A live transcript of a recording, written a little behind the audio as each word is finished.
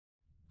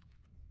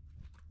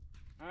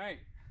All right,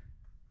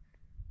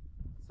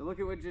 so look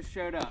at what just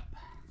showed up.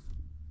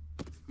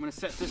 I'm gonna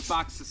set this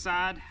box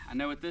aside. I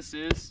know what this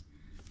is.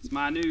 It's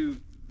my new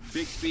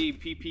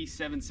PaddleSki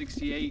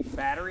PP768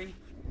 battery.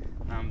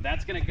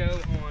 That's gonna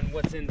go on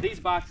what's in these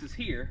boxes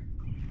here,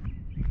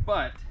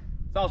 but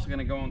it's also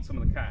gonna go on some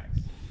of the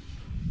kayaks.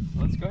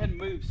 Let's go ahead and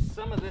move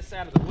some of this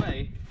out of the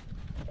way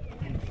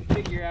and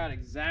figure out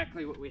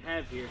exactly what we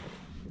have here.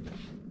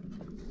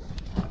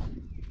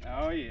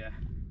 Oh yeah.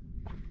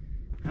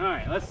 All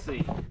right, let's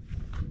see.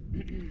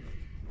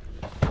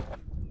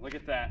 Look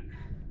at that.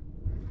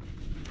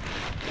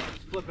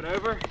 Let's flip it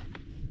over.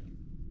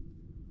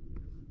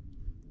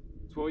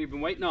 It's what we've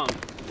been waiting on.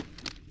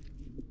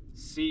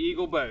 Sea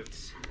Eagle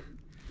boats.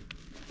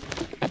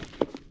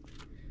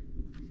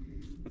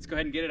 Let's go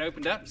ahead and get it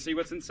opened up and see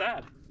what's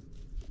inside.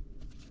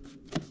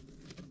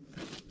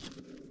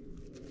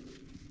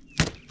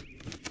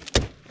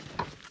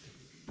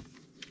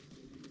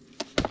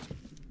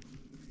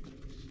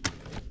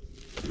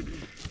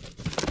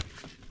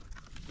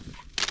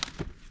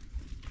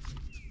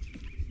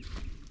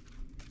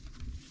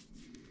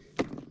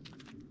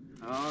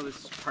 Oh,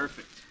 this is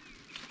perfect.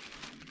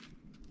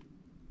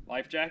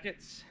 Life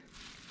jackets.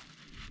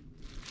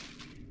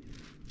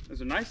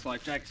 Those are nice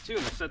life jackets too.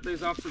 We'll set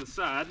those off to the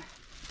side.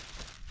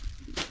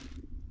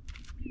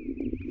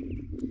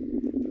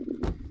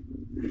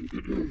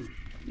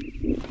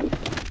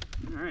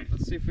 All right,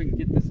 let's see if we can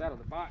get this out of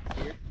the box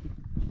here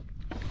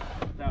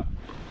without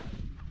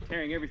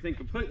tearing everything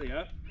completely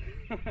up.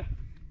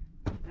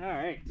 All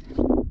right,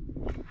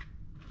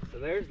 so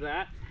there's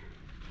that.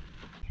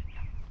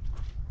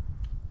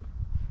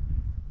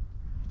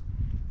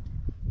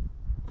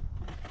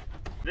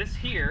 This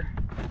here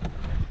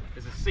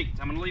is a seat.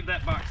 I'm going to leave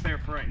that box there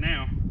for right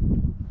now,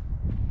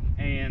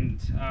 and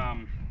so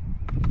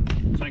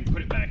I can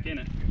put it back in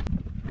it.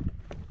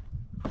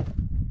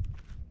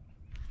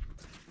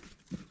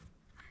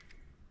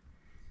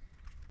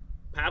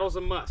 Paddle's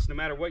a must, no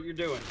matter what you're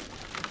doing.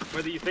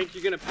 Whether you think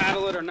you're going to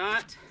paddle it or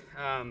not,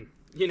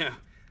 you know,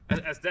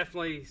 that's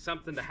definitely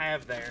something to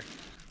have there.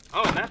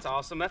 Oh, and that's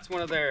awesome. That's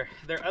one of their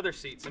other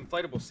seats,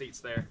 inflatable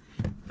seats there.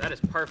 That is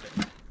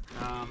perfect.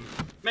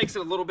 Makes it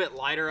a little bit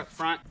lighter up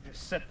front.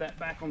 Just set that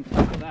back on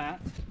top of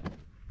that.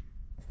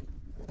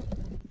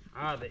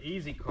 Ah, the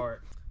easy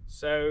cart.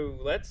 So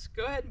let's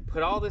go ahead and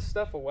put all this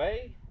stuff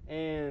away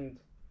and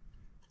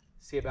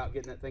see about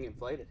getting that thing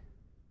inflated.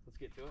 Let's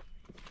get to it.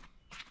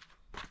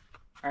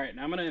 All right,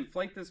 now I'm gonna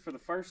inflate this for the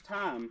first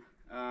time.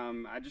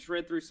 I just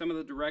read through some of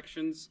the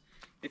directions.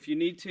 If you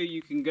need to,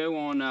 you can go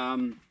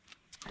on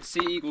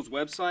Sea Eagle's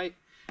website,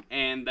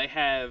 and they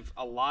have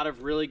a lot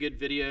of really good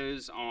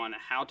videos on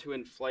how to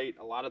inflate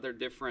a lot of their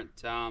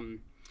different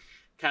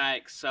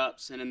kayak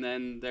SUPs and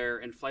then their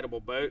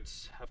inflatable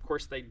boats. Of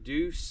course, they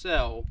do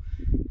sell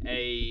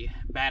a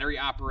battery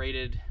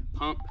operated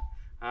pump,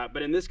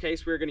 but in this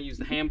case we're going to use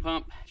the hand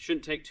pump.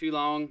 Shouldn't take too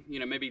long, you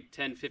know, maybe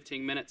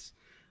 10-15 minutes,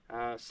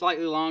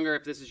 slightly longer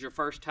if this is your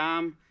first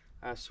time,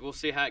 so we'll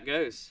see how it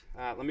goes.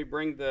 Let me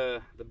bring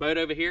the boat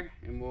over here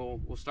and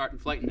we'll start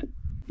inflating it.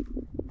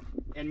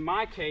 In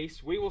my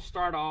case, we will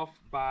start off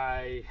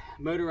by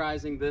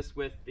motorizing this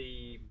with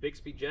the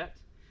Bixby Jet.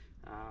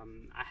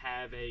 I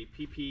have a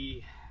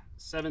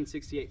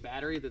PP768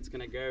 battery that's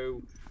going to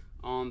go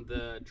on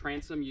the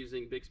transom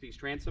using Bixby's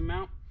transom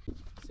mount.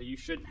 So you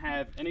shouldn't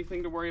have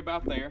anything to worry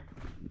about there.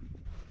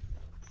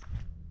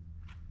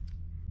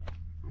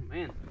 Oh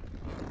man,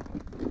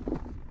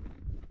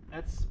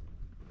 that's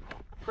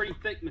pretty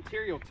thick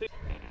material too.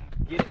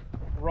 Get it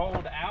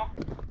rolled out.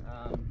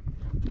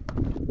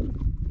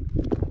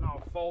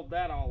 I'll fold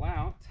that all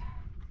out.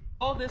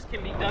 All this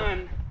can be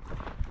done,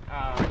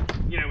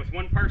 you know, with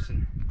one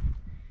person.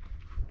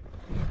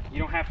 You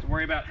don't have to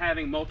worry about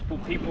having multiple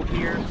people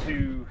here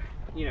to,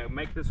 you know,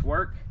 make this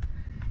work.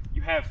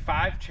 You have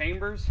 5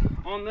 chambers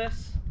on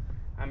this.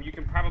 You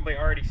can probably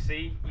already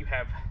see you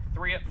have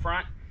 3 up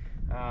front,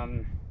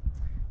 and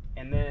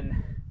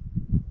then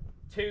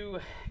 2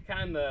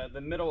 kind of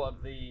the middle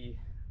of the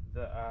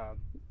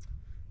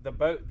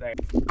boat there.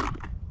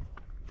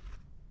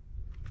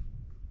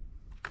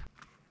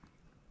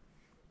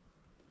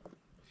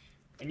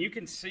 And you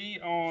can see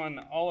on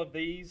all of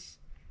these,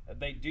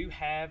 they do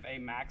have a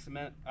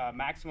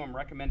maximum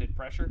recommended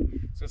pressure.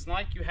 So it's not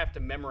like you have to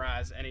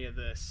memorize any of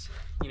this.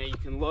 You know, you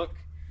can look,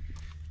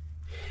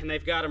 and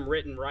they've got them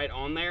written right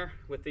on there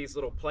with these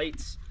little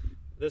plates.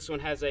 This one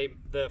has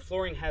the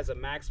flooring has a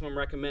maximum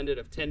recommended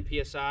of 10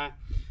 psi.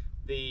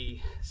 The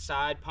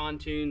side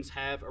pontoons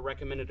have a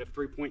recommended of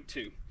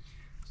 3.2.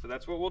 So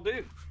that's what we'll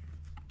do.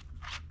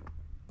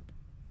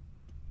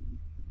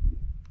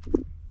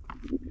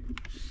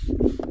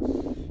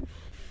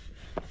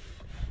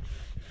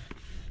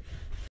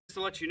 Just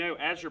to let you know,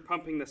 as you're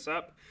pumping this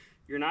up,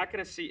 you're not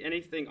going to see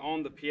anything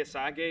on the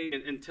PSI gauge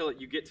until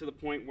you get to the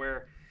point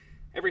where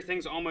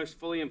everything's almost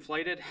fully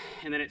inflated,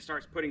 and then it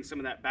starts putting some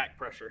of that back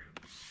pressure.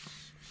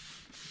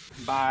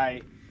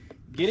 By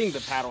getting the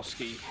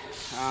PaddleSki,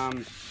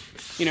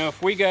 you know,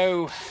 if we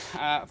go,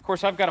 of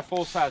course I've got a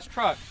full-size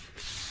truck,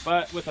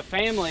 but with a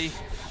family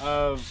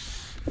of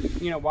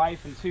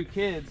wife and 2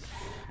 kids,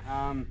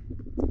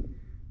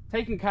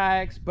 taking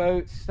kayaks,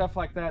 boats, stuff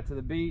like that to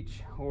the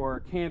beach,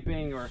 or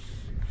camping, or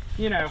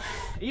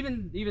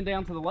even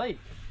down to the lake.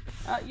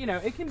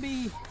 It can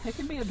be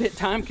a bit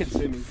time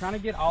consuming trying to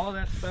get all of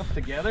that stuff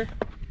together.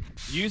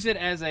 Use it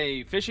as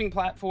a fishing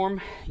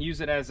platform, use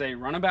it as a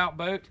runabout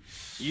boat,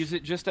 use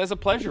it just as a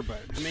pleasure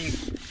boat. I mean,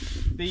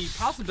 the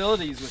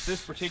possibilities with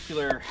this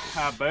particular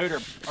boat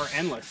are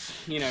endless,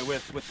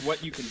 with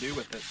what you can do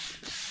with it.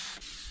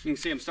 You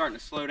can see I'm starting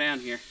to slow down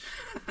here.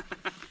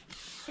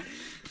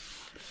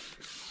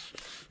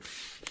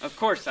 Of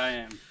course I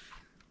am.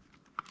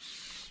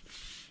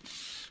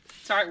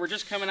 It's all right, we're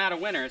just coming out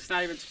of winter. It's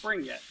not even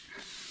spring yet.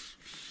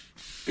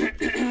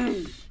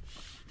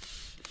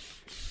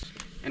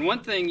 And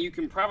one thing you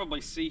can probably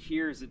see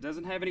here is it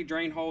doesn't have any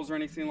drain holes or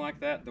anything like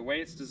that. The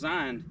way it's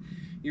designed,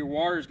 your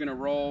water is going to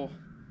roll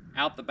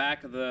out the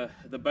back of the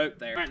boat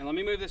there. All right, now let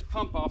me move this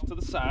pump off to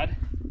the side.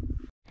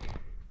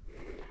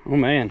 Oh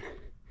man,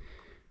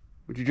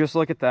 would you just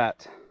look at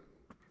that?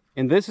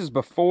 And this is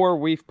before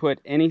we've put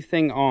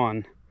anything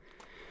on.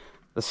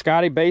 The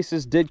Scotty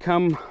bases did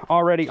come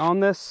already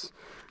on this,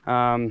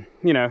 so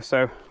we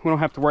don't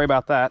have to worry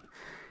about that.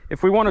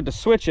 If we wanted to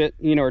switch it,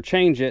 or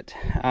change it,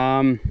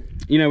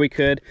 we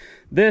could.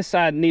 This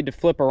I'd need to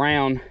flip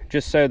around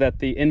just so that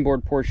the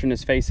inboard portion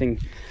is facing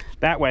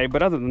that way.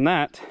 But other than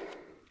that,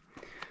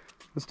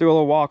 let's do a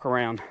little walk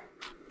around.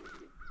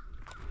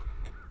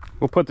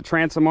 We'll put the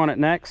transom on it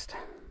next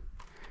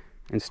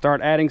and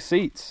start adding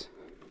seats.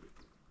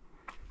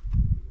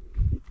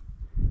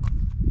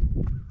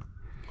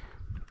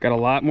 Got a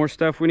lot more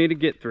stuff we need to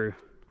get through.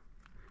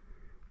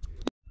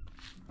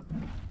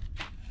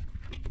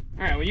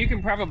 All right, well, you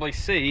can probably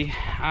see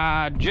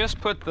I just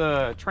put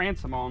the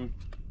transom on.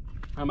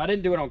 I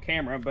didn't do it on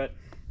camera, but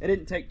it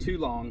didn't take too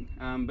long.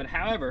 But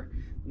however,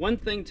 one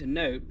thing to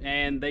note,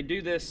 and they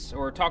do this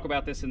or talk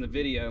about this in the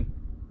video,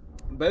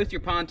 both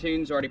your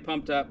pontoons are already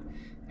pumped up,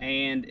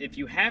 and if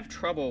you have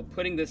trouble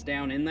putting this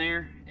down in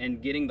there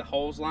and getting the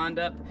holes lined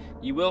up,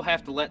 you will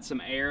have to let some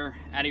air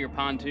out of your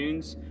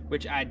pontoons,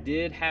 which I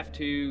did have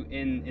to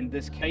in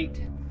this case.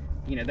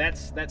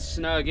 That's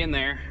snug in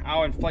there.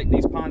 I'll inflate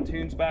these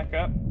pontoons back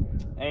up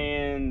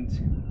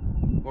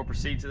and we'll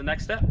proceed to the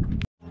next step.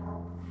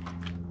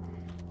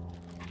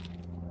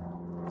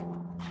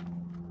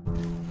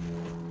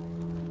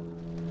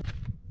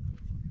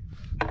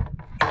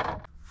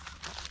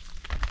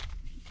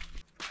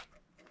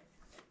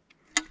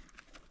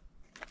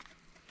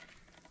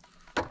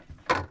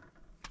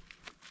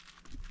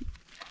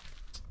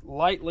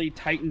 Lightly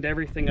tightened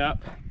everything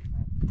up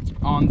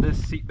on this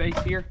seat base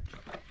here.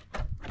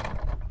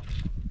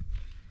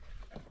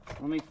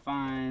 Let me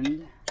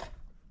find,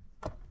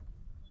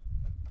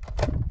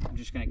 I'm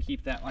just going to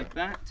keep that like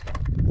that.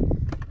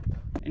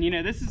 And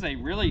this is a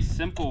really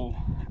simple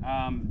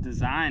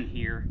design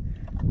here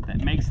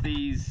that makes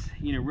these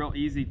real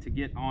easy to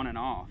get on and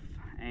off,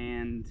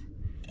 and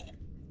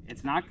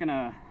it's not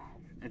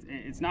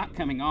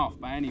coming off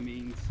by any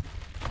means.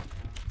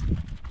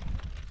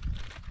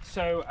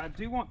 So I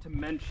do want to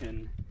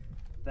mention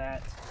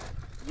that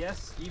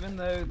yes, even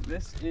though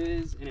this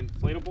is an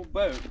inflatable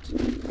boat,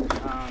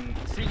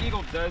 Sea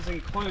Eagle does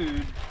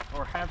include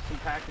or have some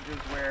packages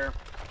where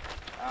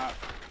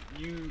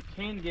you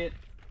can get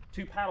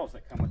 2 paddles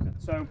that come with it.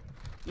 So,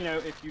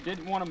 if you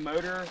didn't want to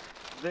motor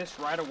this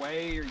right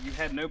away, or you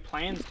had no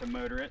plans to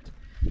motor it,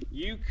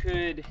 you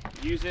could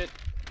use it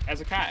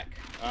as a kayak,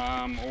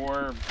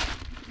 or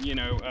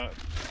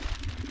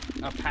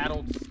a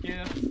paddled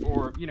skiff,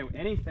 or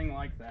anything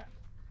like that.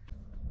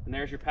 And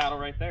there's your paddle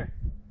right there.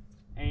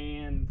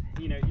 And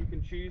you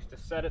can choose to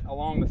set it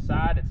along the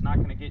side. It's not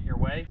going to get in your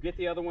way. Get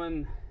the other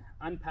one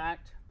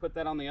unpacked, put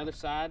that on the other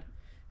side,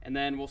 and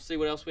then we'll see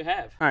what else we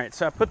have. All right,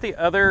 so I put the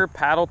other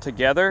paddle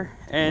together,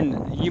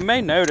 and you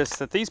may notice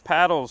that these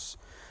paddles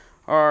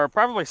are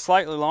probably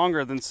slightly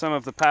longer than some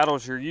of the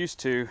paddles you're used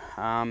to.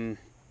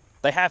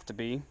 They have to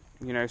be,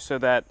 so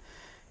that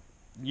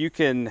you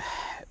can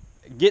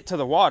get to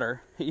the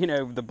water.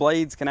 The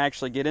blades can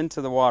actually get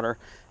into the water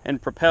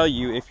and propel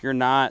you if you're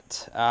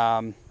not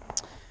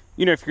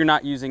if you're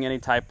not using any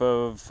type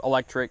of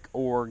electric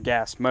or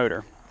gas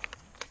motor.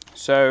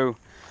 So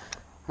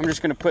I'm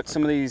just going to put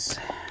some of these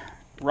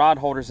rod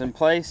holders in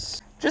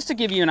place just to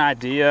give you an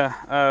idea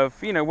of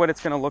what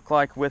it's going to look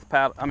like with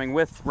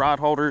with rod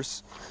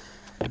holders.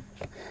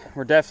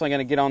 We're definitely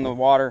going to get on the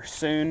water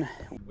soon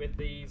with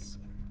these.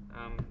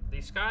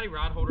 These Scotty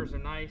rod holders are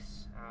nice.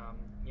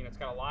 It's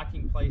got a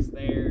locking place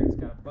there. It's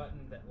got a button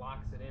that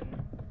locks it in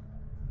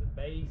the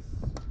base.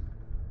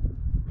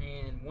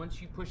 And once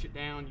you push it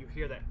down, you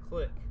hear that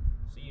click,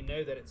 so you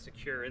know that it's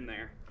secure in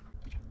there.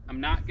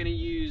 I'm not going to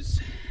use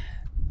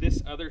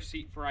this other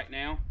seat for right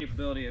now. The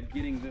ability of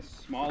getting this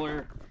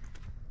smaller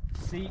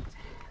seat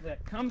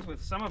that comes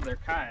with some of their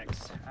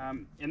kayaks,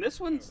 and this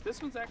one's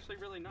actually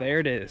really nice. There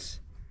it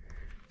is.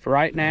 For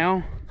right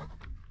now,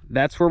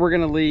 that's where we're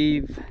going to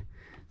leave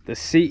the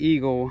Sea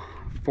Eagle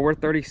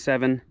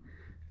 437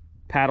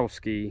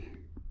 PaddleSki.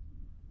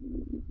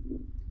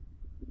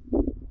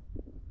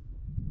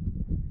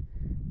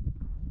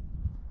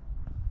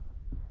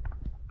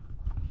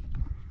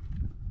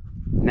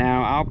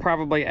 Now I'll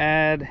probably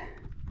add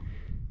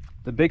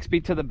the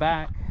Bixby to the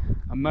back,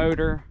 a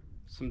motor,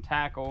 some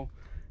tackle,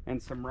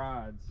 and some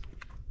rods.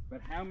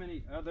 But how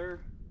many other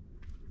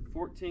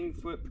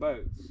 14-foot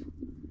boats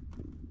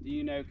do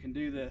you know can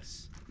do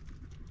this?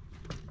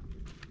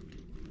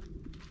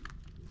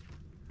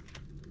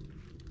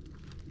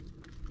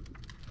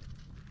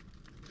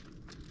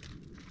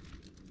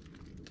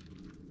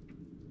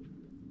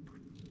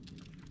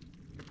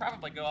 Could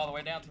probably go all the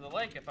way down to the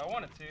lake if I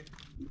wanted to.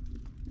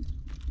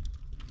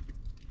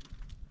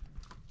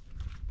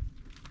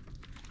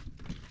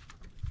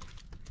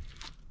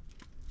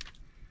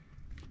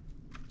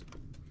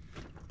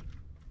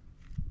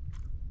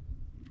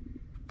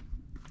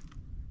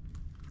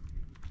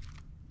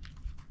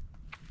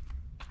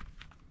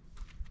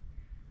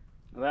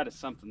 Well, that is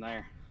something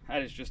there.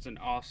 That is just an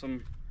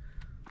awesome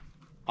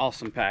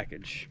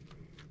package.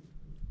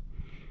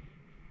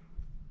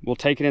 We'll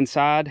take it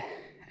inside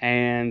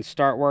and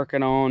start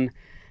working on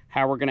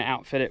how we're going to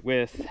outfit it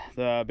with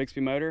the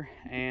Bixby motor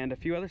and a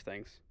few other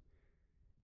things.